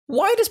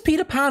Why does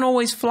Peter Pan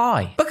always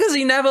fly? Because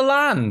he never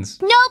lands.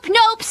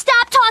 Nope.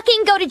 Stop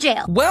talking. Go to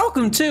jail.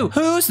 Welcome to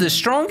Who's the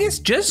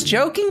Strongest Just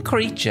Joking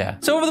Creature.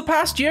 So over the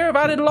past year, I've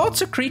added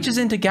lots of creatures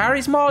into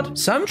Garry's mod.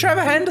 Some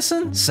Trevor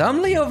Henderson,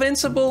 some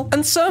Leovincible,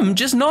 and some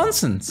just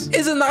nonsense.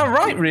 Isn't that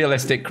right,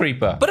 realistic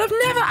creeper? But I've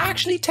never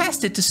actually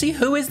tested to see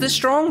who is the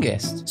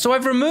strongest. So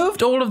I've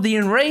removed all of the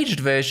enraged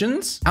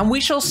versions, and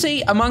we shall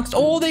see amongst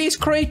all these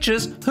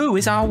creatures who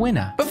is our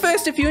winner. But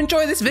first, if you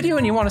enjoy this video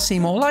and you want to see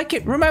more like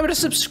it, remember to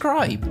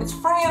subscribe. It's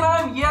free and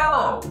I'm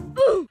yellow.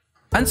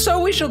 And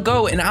so we shall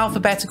go in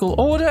alphabetical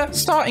order,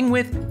 starting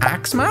with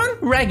Axeman,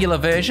 regular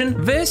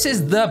version,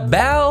 versus the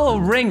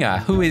Bell Ringer,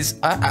 who is,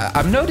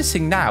 I'm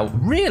noticing now,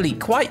 really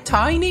quite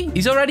tiny.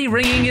 He's already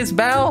ringing his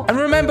bell. And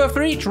remember,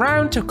 for each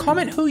round, to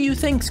comment who you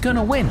think's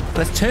gonna win.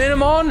 Let's turn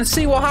them on and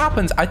see what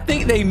happens. I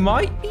think they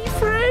might be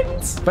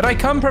friends, but I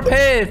come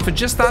prepared for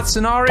just that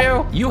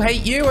scenario. You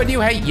hate you and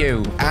you hate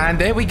you. And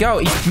there we go.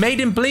 He's made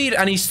him bleed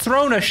and he's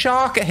thrown a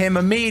shark at him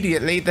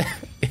immediately.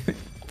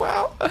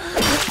 Well,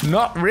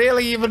 not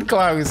really even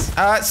close.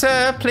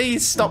 Sir,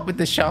 please stop with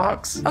the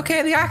sharks.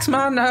 Okay, the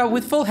Axeman,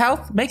 with full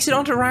health, makes it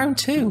onto round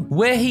 2,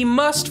 where he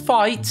must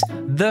fight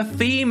the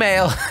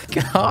female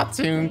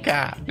cartoon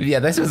cat. Yeah,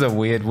 this was a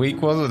weird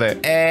week, wasn't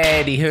it?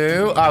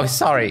 Anywho, oh,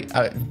 sorry.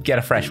 Get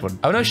a fresh one.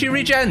 Oh, no, she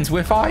regens.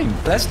 We're fine.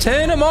 Let's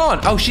turn him on.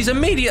 Oh, she's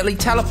immediately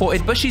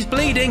teleported, but she's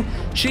bleeding.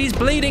 She's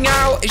bleeding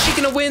out. Is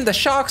she gonna win? The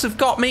sharks have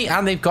got me,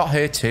 and they've got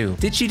her too.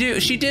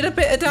 She did a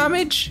bit of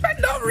damage, but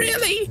not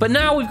really. But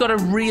now we've got a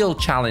real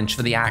challenge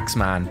for the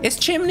Axeman. It's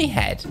Chimney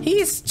Head.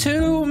 He's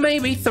 2,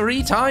 maybe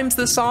 3 times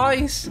the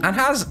size and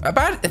has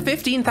about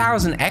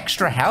 15,000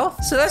 extra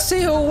health. So let's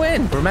see who'll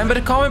win. Remember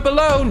to comment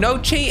below. No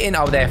cheating.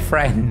 Oh, they're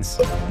friends.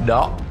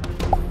 Not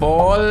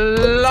for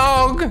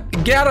long.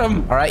 Get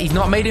him. All right, he's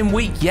not made him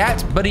weak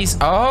yet, but he's...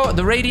 Oh,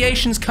 the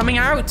radiation's coming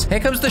out. Here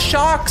comes the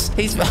sharks.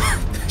 He's...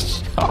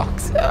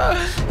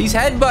 He's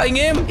headbutting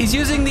him. He's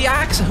using the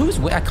axe.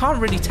 I can't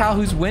really tell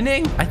who's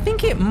winning. I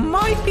think it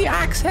might be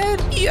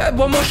Axehead. Yeah,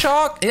 one more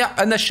shark. Yeah,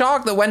 and the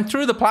shark that went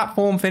through the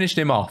platform finished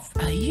him off.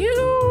 Are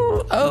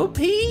you OP?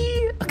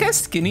 Look how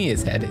skinny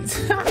his head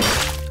is.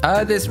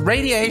 There's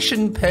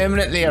radiation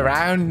permanently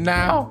around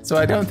now, so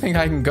I don't think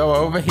I can go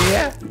over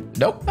here.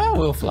 Nope. Oh,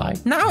 we'll fly.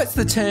 Now it's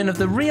the turn of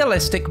the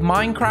realistic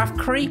Minecraft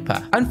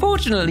creeper.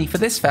 Unfortunately for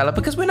this fella,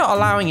 because we're not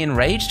allowing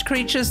enraged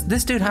creatures,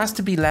 this dude has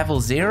to be level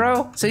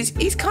 0. So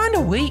he's kind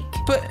of weak,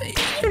 but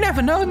you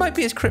never know. It might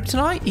be his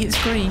kryptonite.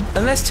 It's green.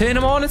 And let's turn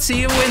him on and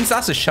see who wins.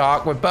 That's a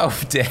shark. We're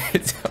both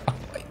dead.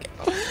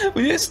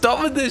 Will you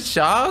stop with the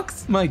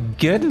sharks? My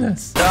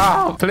goodness.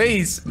 Oh,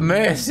 please.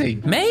 Mercy.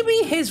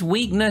 Maybe his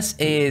weakness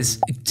is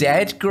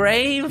dead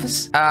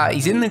graves.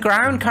 He's in the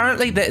ground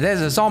currently.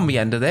 There's a zombie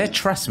under there.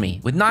 Trust me.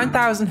 With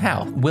 9,000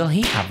 health, will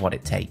he have what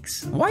it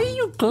takes? Why are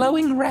you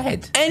glowing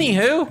red?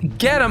 Anywho,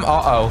 get him.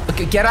 Uh-oh.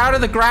 Okay, get out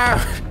of the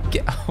ground.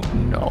 Oh,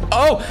 no.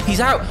 Oh, he's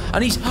out.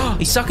 And he's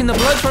sucking the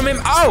blood from him.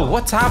 Oh,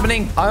 what's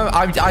happening?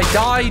 I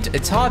died.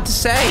 It's hard to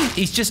say.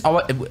 He's just...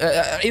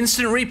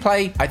 instant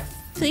replay. I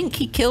think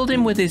he killed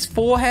him with his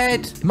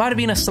forehead. It might have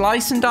been a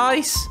slice and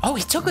dice. Oh,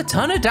 he took a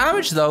ton of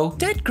damage though.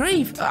 Dead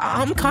grave.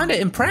 I'm kind of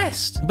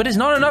impressed, but it's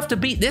not enough to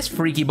beat this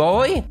freaky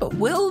boy. But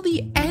will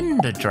the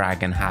Ender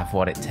Dragon have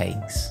what it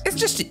takes? It's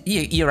just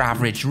your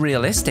average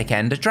realistic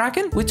Ender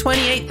Dragon with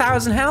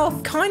 28,000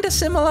 health. Kind of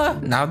similar.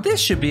 Now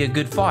this should be a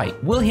good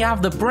fight. Will he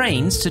have the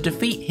brains to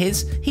defeat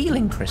his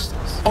healing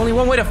crystals? Only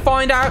one way to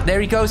find out.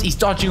 There he goes. He's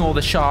dodging all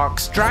the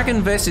sharks.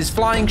 Dragon versus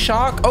flying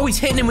shark. Oh, he's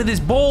hitting him with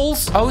his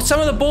balls. Oh, some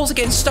of the balls are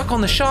getting stuck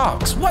on the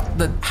sharks. What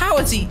the? How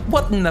is he?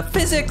 What in the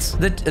physics?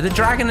 The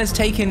dragon has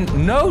taken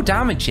no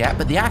damage yet,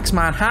 but the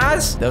Axeman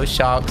has. Those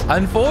sharks,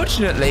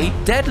 unfortunately,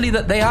 deadly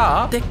that they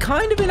are, they're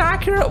kind of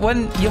inaccurate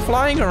when you're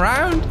flying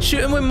around.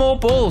 Shoot him with more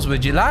balls,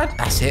 would you, lad?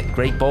 That's it.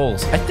 Great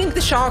balls. I think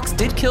the sharks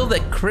did kill the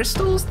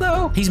crystals,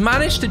 though. He's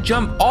managed to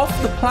jump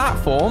off the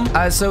platform,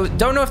 so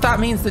don't know if that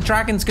means the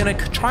dragon's gonna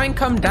try and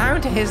come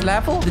down to his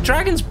level. The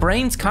dragon's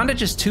brain's kind of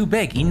just too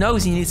big. He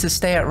knows he needs to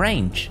stay at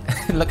range.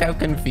 Look how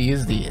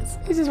confused he is.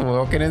 He's just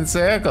walking in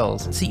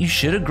circles. See, you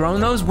should have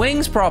grown those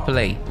wings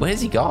properly.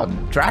 Where's he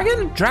gone?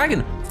 Dragon?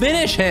 Dragon,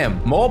 finish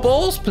him. More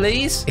balls,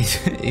 please.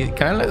 It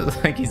kind of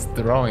looks like he's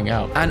throwing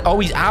up. And oh,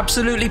 he's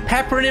absolutely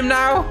peppering him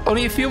now.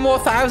 Only a few more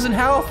thousand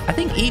health. I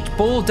think each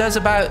ball does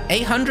about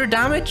 800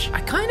 damage.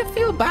 I kind of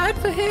feel bad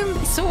for him.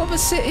 He's sort of a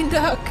sitting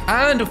duck.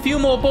 And a few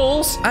more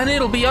balls and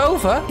it'll be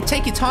over.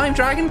 Take your time,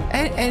 dragon.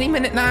 Any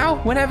minute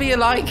now, whenever you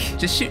like.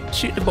 Just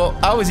shoot the ball.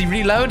 Oh, is he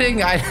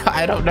reloading?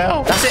 I don't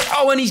know. That's it.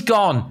 Oh, and he's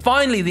gone.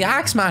 Finally, the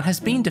Axeman has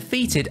been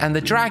defeated and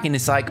the dragon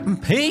is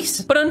like,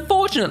 peace. But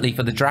unfortunately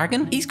for the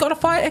dragon, he's got to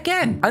fight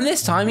again. And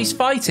this time he's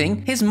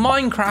fighting his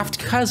Minecraft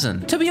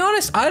cousin. To be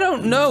honest, I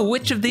don't know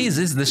which of these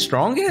is the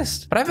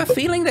strongest, but I have a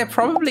feeling they're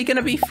probably going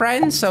to be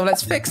friends, so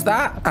let's fix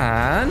that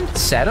and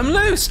set them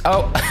loose.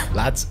 Oh,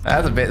 lads,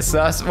 that's a bit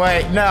sus.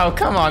 Wait, no,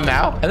 come on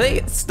now. Are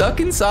they stuck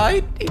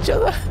inside each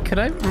other? Can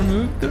I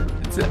remove them?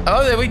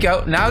 Oh, there we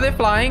go. Now they're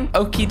flying.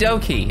 Okie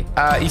dokie.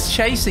 He's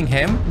chasing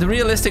him. The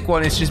realistic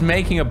one is just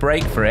making a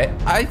break for it.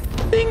 I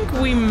think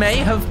we may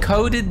have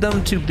coded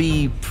them to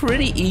be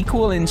pretty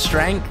equal in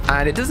strength,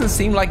 and it doesn't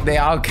seem like they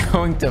are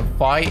going to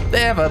fight.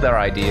 They have other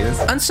ideas.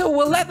 And so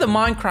we'll let the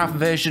Minecraft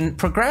version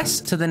progress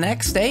to the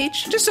next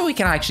stage, just so we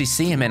can actually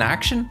see him in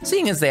action,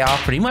 seeing as they are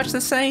pretty much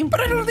the same.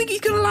 But I don't think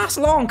he's going to last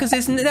long, because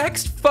his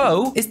next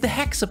foe is the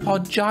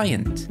hexapod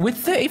giant. With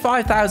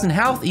 35,000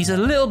 health, he's a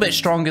little bit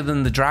stronger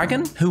than the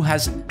dragon, who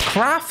has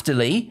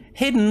craftily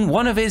hidden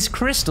one of his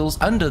crystals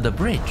under the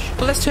bridge.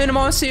 But let's turn him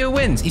on and see who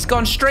wins. He's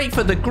gone straight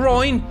for the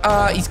groin.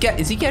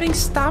 Is he getting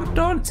stamped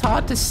on? It's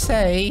hard to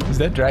say. Is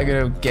that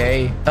dragon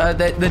okay?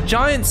 The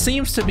giant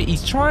seems to be,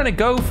 he's trying to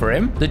go for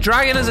him. The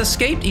dragon has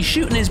escaped. He's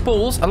shooting his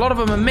balls. A lot of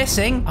them are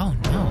missing. Oh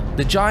no.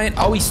 The giant,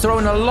 oh, he's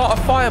throwing a lot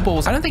of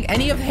fireballs. I don't think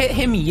any have hit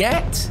him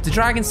yet. The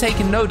dragon's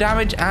taken no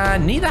damage,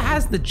 and neither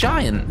has the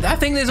giant. I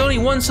think there's only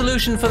one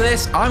solution for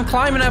this. I'm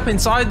climbing up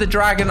inside the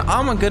dragon.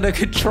 I'm gonna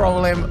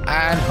control him,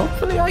 and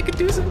hopefully I can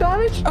do some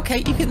damage. Okay,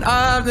 you can,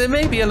 there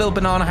may be a little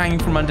banana hanging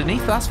from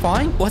underneath. That's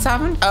fine. What's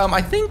happened?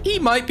 I think he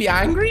might be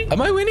angry.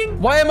 Am I winning?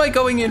 Why am I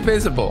going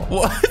invisible?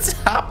 What's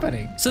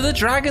happening? So the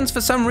dragons,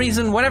 for some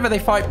reason, whenever they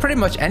fight pretty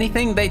much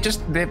anything,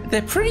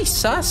 they're pretty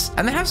sus,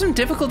 and they have some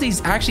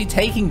difficulties actually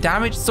taking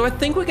damage. So I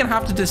think we're gonna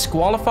have to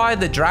disqualify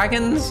the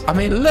dragons. I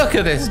mean, look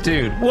at this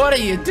dude. What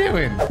are you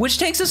doing? Which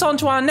takes us on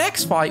to our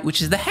next fight,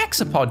 which is the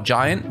hexapod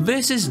giant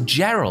versus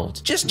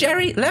Gerald. Just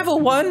Jerry, level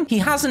 1. He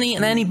hasn't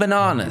eaten any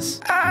bananas,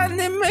 and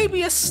there may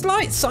be a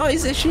slight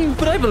size issue,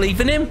 but I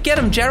believe in him. Get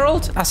him,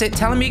 Gerald. That's it.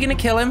 Tell him you're gonna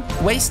kill him.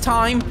 Waste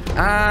time.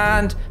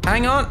 And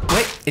hang on.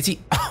 Wait, is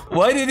he?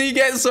 Why did he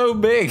get so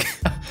big?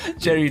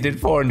 Jerry did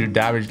 400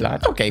 damage,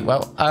 lad. Okay,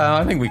 well,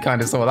 I think we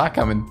kind of saw that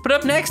coming. But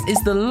up next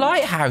is the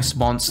lighthouse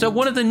monster,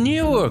 one of the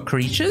newer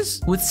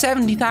creatures with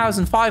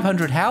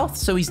 70,500 health,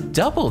 so he's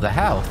double the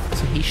health.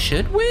 So he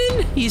should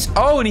win.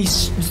 And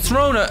he's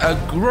thrown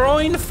a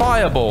groin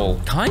fireball.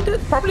 Kind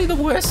of, probably the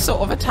worst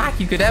sort of attack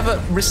you could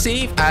ever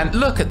receive. And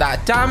look at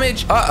that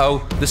damage.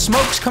 Uh-oh, the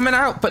smoke's coming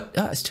out, but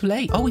it's too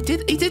late. Oh, he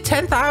did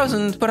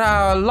 10,000, but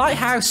our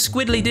lighthouse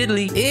squiddly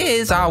diddly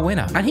is our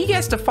winner. And he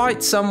gets to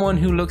fight someone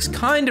who looks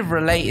kind of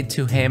related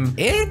to him.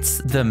 It's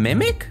the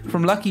Mimic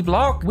from Lucky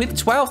Block with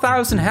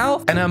 12,000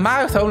 health and a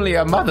mouth only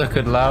a mother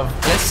could love.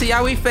 Let's see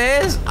how he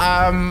fares.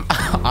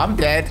 I'm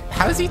dead.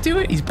 How's he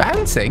doing? He's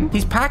bouncing.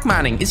 He's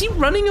Pac-Manning. Is he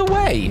running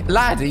away?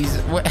 Lad,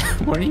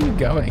 where are you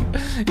going?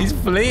 He's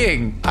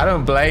fleeing. I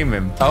don't blame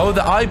him. Oh,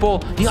 the eyeball.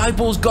 The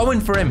eyeball's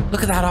going for him.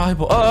 Look at that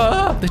eyeball.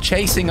 Oh, the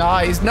chasing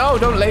eyes. No,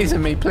 don't laser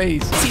me,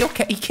 please. Is he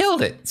okay? He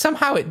killed it.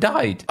 Somehow it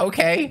died.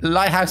 Okay.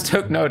 Lighthouse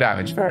took no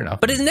damage. Fair enough.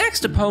 But his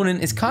next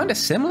opponent is kind of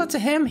similar to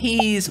him.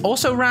 He's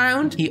also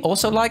round. He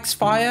also likes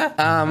fire.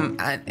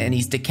 And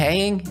he's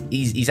decaying.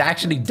 He's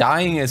actually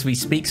dying as we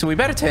speak, so we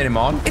better turn him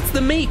on. It's the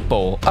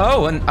meatball.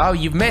 Oh,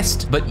 you've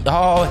missed. But,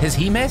 has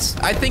he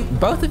missed? I think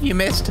both of you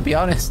missed, to be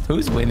honest.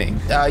 Who's winning?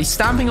 He's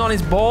stamping on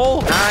his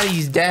ball, and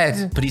he's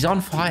dead. But he's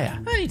on fire.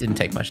 He didn't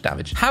take much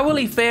damage. How will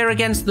he fare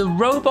against the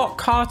robot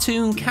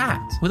cartoon cat?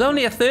 With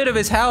only 1/3 of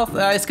his health,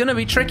 it's going to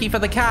be tricky for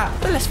the cat.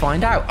 But let's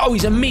find out. Oh,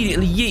 he's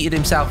immediately yeeted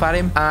himself at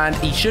him, and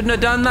he shouldn't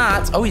have done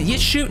that. Oh,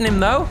 he's shooting him,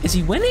 though. Is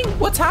he winning?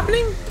 What's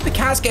happening? The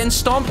cat's getting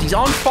stomped. He's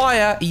on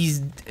fire.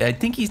 I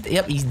think he's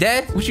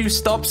dead. Would you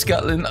stop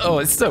scuttling? Oh,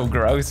 it's so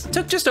gross.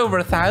 Took just over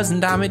 1,000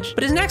 damage.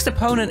 But his next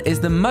opponent is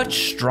the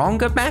much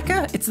stronger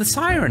mecha. It's the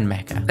Siren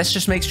mecha. Let's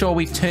just make sure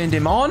we've turned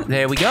him on.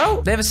 There we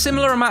go. They have a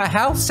similar amount of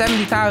health,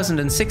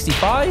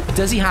 70,065.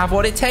 Does he have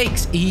what it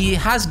takes? He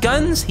has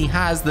guns. He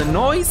has the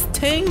noise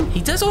ting.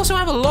 He does also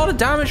have a lot of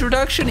damage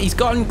reduction. He's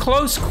got in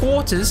close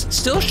quarters,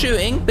 still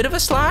shooting, bit of a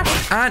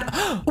slash. And,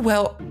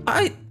 well,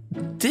 I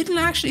didn't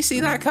actually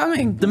see that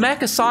coming. The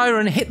Mecha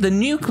Siren hit the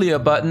nuclear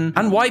button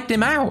and wiped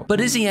him out.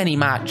 But is he any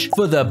match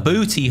for the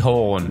Booty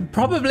Horn?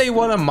 Probably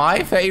one of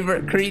my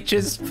favorite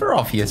creatures for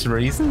obvious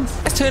reasons.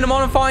 Let's turn him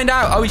on and find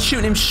out. Oh, he's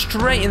shooting him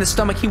straight in the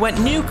stomach. He went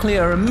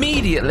nuclear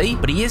immediately,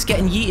 but he is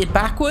getting yeeted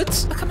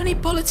backwards. Look how many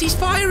bullets he's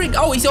firing.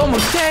 Oh, he's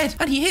almost dead.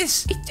 And he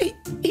is.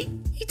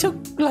 He took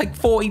like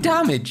 40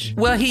 damage.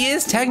 Well, he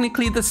is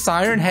technically the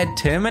Siren Head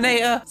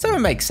Terminator, so it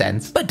makes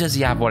sense. But does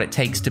he have what it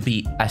takes to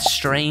be a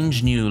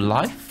strange new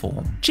life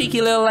form? Cheeky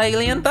little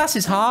alien, that's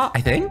his heart,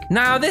 I think.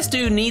 Now, this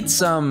dude needs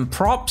some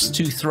props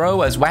to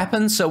throw as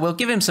weapons, so we'll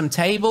give him some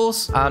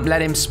tables,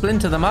 let him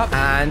splinter them up,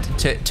 and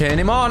turn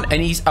him on.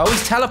 And he's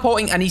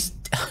teleporting, and he's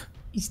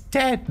He's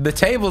dead. The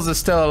tables are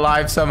still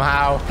alive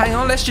somehow. Hang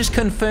on, let's just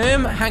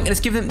confirm. Let's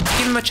give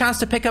him a chance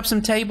to pick up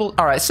some tables.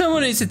 All right,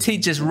 someone needs to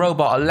teach this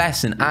robot a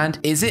lesson. And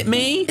is it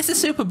me? It's a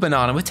super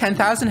banana with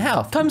 10,000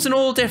 health. Comes in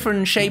all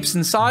different shapes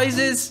and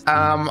sizes.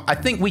 I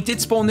think we did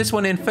spawn this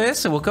one in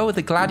first, so we'll go with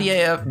the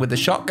gladiator with the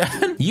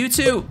shotgun. You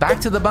two, back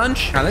to the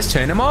bunch, and let's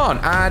turn him on.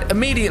 And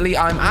immediately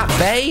I'm at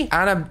bay,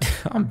 and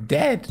I'm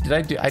dead.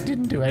 I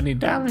didn't do any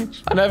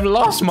damage. And I've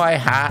lost my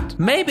hat.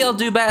 Maybe I'll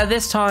do better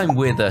this time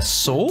with a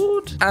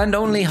sword and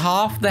only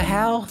half the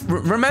health.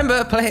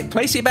 Remember,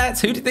 place your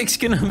bets. Who do you think's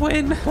gonna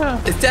win?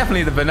 It's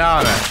definitely the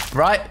banana,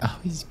 right? Oh,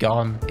 he's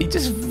gone. He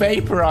just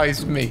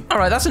vaporized me. All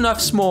right, that's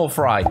enough small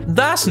fry.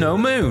 That's no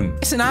moon.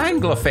 It's an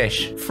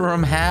anglerfish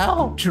from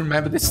hell. Do you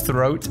remember this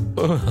throat?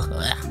 Ugh.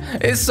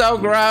 It's so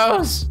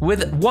gross.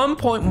 With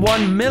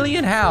 1.1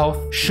 million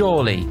health,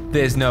 surely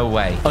there's no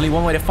way. Only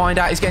one way to find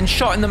out. He's getting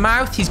shot in the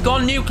mouth. He's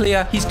gone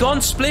nuclear. He's gone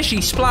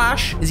splishy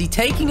splash. Is he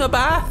taking a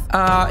bath?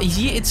 He's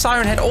yeeted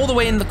Siren Head all the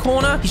way in the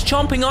corner. He's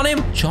chomping on him.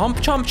 Chomp,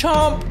 chomp,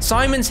 chomp.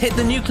 Simon's hit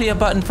the nuclear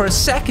button for a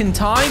second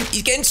time.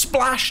 He's getting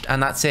splashed,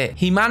 and that's it.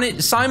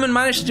 Simon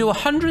managed to do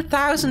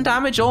 100,000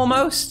 damage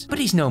almost, but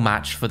he's no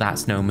match for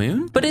That's No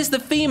Moon. But is the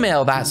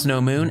female That's No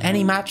Moon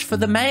any match for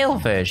the male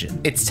version?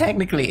 It's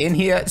technically in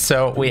here,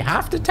 so we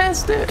have to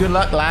test it. Good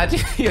luck, lad.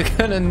 You're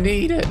gonna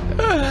need it.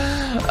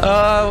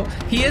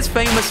 He is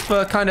famous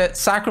for kind of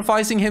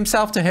sacrificing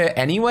himself to her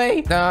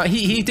anyway.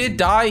 He did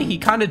die. He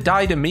kind of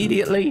died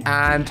immediately,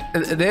 and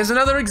there's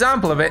another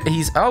example of it.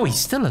 He's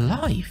still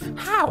alive.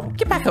 How?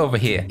 Get back over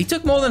here. He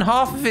took more than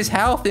half of his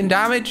health in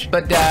damage,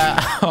 but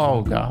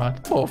oh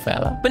god, poor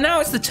fella. But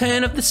now it's the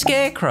turn of the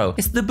scarecrow.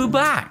 It's the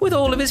Bubak with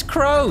all of his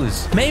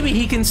crows. Maybe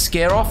he can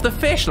scare off the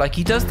fish like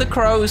he does the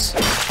crows.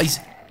 He's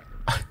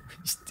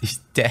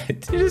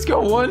dead. You just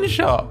got one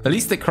shot. At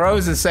least the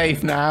crows are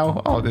safe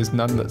now. Oh, there's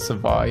none that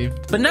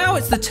survived. But now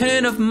it's the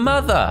turn of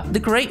Mother, the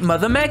great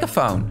Mother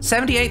Megaphone.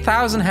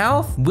 78,000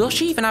 health. Will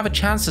she even have a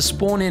chance to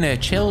spawn in her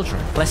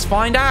children? Let's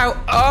find out.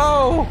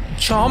 Oh,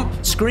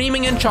 chomp,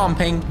 screaming and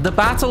chomping. The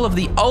battle of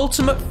the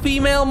ultimate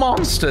female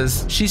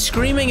monsters. She's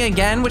screaming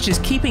again, which is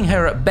keeping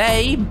her at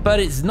bay, but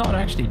it's not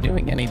actually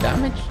doing any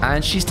damage.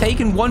 And she's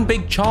taken one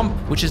big chomp,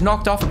 which has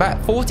knocked off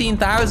about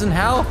 14,000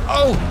 health.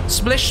 Oh,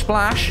 splish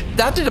splash.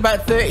 That did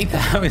about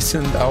 30,000.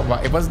 Oh my,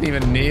 it wasn't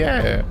even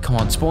near her. Come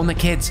on, spawn the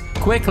kids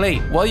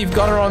quickly. Well, you've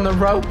got her on the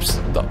ropes.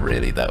 Not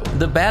really, though.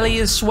 The belly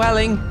is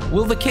swelling.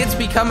 Will the kids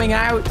be coming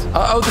out?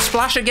 Uh-oh, the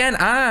splash again.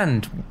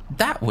 And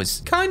that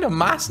was kind of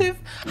massive.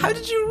 How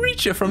did you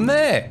reach her from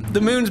there?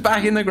 The moon's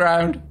back in the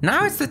ground.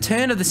 Now it's the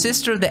turn of the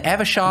sister of the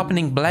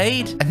ever-sharpening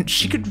blade. And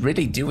she could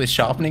really do with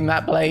sharpening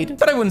that blade.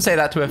 But I wouldn't say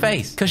that to her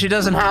face, because she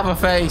doesn't have a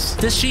face.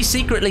 Does she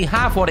secretly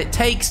have what it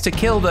takes to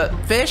kill the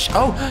fish?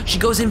 Oh, she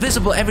goes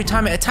invisible every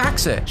time it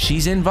attacks her.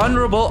 She's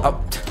invulnerable.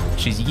 Oh,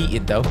 she's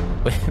yeeted, though.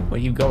 Where are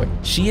you going?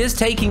 She is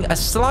taking a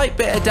slight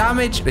bit of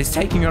damage. It's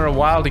taking her a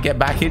while to get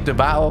back into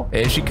battle.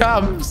 Here she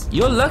comes.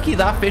 You're lucky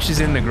that fish is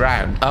in the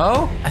ground.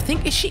 Oh,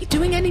 is she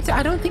doing any?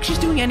 I don't think she's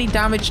doing any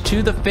damage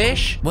to the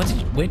fish.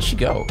 Where'd she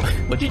go?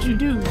 What did you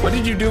do? What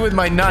did you do with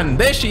my nun?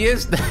 There she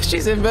is.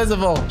 She's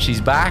invisible. She's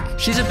back.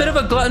 She's a bit of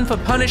a glutton for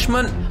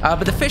punishment,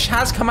 but the fish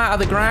has come out of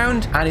the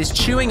ground and is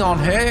chewing on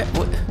her.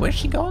 Where's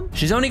she gone?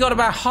 She's only got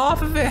about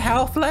half of her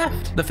health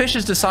left. The fish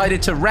has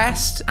decided to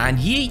rest and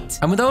yeet.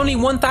 And with only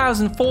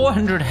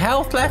 1,400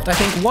 health left, I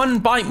think one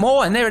bite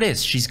more, and there it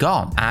is. She's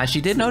gone. And she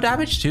did no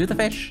damage to the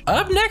fish.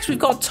 Up next, we've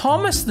got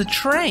Thomas the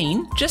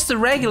Train. Just the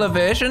regular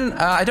version.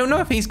 I don't know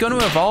if he's going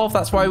to evolve.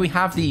 That's why we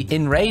have the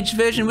enraged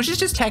version, which is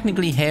just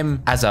technically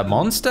him as a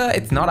monster.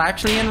 It's not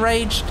actually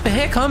enraged. But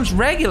here comes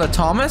regular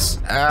Thomas.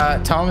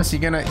 Thomas, you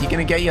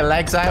gonna get your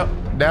legs out?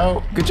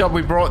 No, good job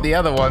we brought the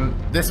other one.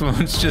 This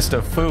one's just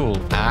a fool.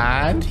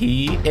 And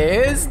he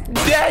is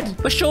dead.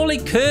 But surely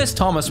Cursed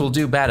Thomas will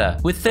do better.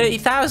 With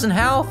 30,000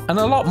 health and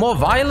a lot more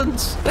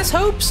violence. Let's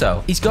hope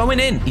so. He's going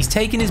in. He's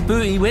taking his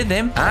booty with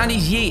him. And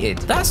he's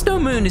yeeted. That's No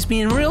Moon is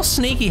being real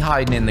sneaky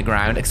hiding in the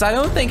ground. Because I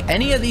don't think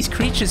any of these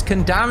creatures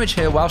can damage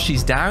her while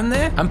she's down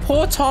there. And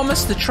poor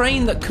Thomas the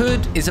Train that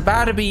could is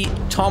about to be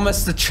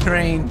Thomas the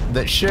Train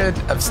that should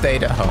have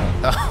stayed at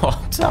home.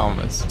 Oh,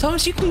 Thomas.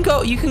 Thomas, you can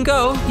go. You can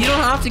go. You don't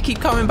have to keep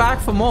coming back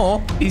for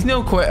more. He's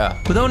no quitter.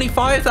 With only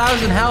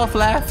 5,000 health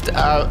left,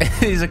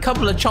 he's a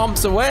couple of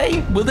chomps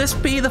away. Will this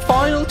be the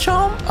final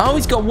chomp? Oh,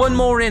 he's got one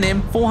more in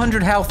him.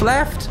 400 health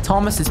left.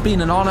 Thomas, it's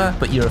been an honor,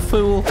 but you're a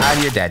fool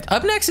and you're dead.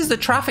 Up next is the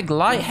traffic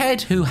light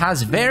head who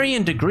has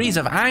varying degrees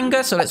of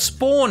anger. So let's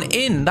spawn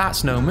in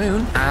That's No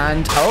Moon.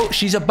 And oh,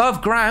 she's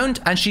above ground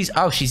and she's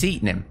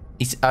eating him.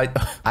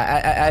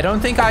 I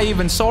don't think I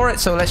even saw it,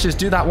 so let's just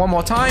do that one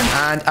more time.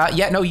 And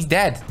yeah, no, he's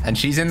dead, and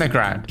she's in the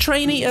ground.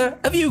 Train Eater,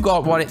 have you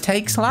got what it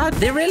takes, lad?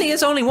 There really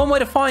is only one way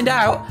to find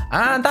out,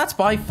 and that's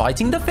by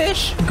fighting the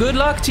fish. Good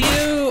luck to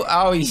you.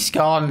 Oh, he's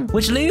gone.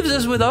 Which leaves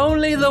us with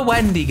only the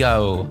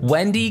Wendigo.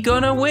 Wendy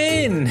gonna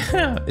win.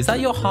 Is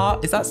that your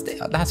heart? Is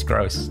that that's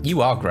gross.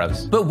 You are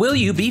gross. But will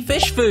you be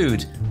fish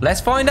food?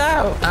 Let's find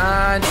out.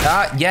 And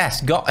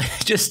yes, got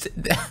just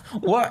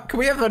what? Can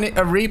we have a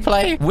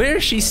replay? Where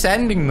is she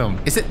sending them?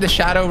 realm? Is it the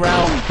shadow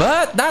realm?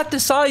 But that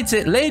decides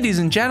it, ladies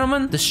and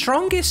gentlemen. The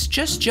strongest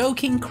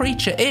JustJoeKing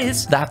creature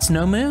is That's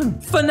No Moon.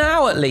 For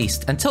now, at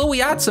least, until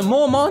we add some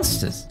more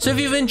monsters. So if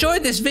you've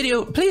enjoyed this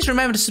video, please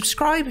remember to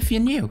subscribe if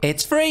you're new.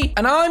 It's free,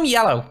 and I'm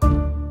Yellow.